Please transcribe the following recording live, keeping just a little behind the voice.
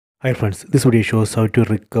Hi friends, this video shows how to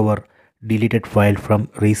recover deleted file from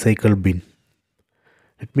recycle bin.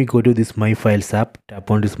 Let me go to this My Files app,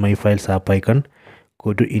 tap on this My Files app icon,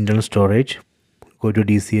 go to internal storage, go to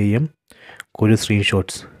DCIM, go to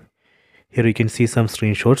screenshots. Here you can see some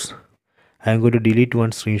screenshots. I am going to delete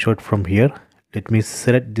one screenshot from here. Let me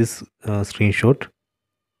select this screenshot,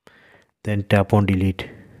 then tap on delete,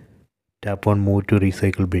 tap on move to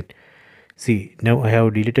recycle bin. See, now I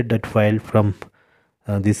have deleted that file from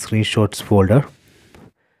this screenshots folder.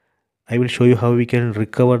 I will show you how we can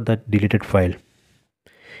recover that deleted file.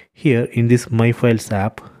 Here in this My Files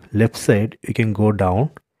app, left side you can go down.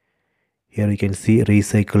 Here you can see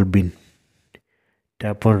recycle bin.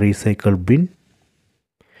 Tap on recycle bin.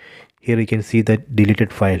 Here you can see that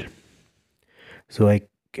deleted file. So I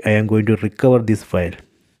am going to recover this file.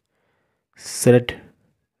 Select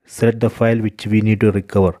the file which we need to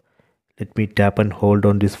recover. Let me tap and hold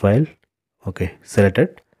on this file. Okay,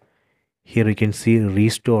 selected. Here you can see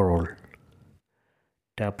restore all.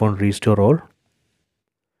 Tap on restore all.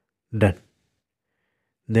 Done.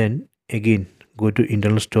 Then again go to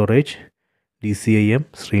internal storage, DCIM,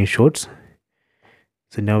 screenshots.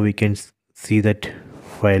 So now we can see that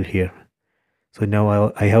file here. So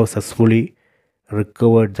now I have successfully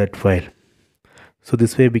recovered that file. So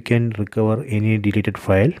this way we can recover any deleted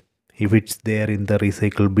file if it's there in the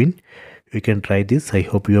recycle bin. You can try this. I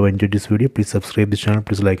hope you have enjoyed this video. Please subscribe this channel.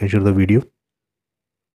 Please like and share the video.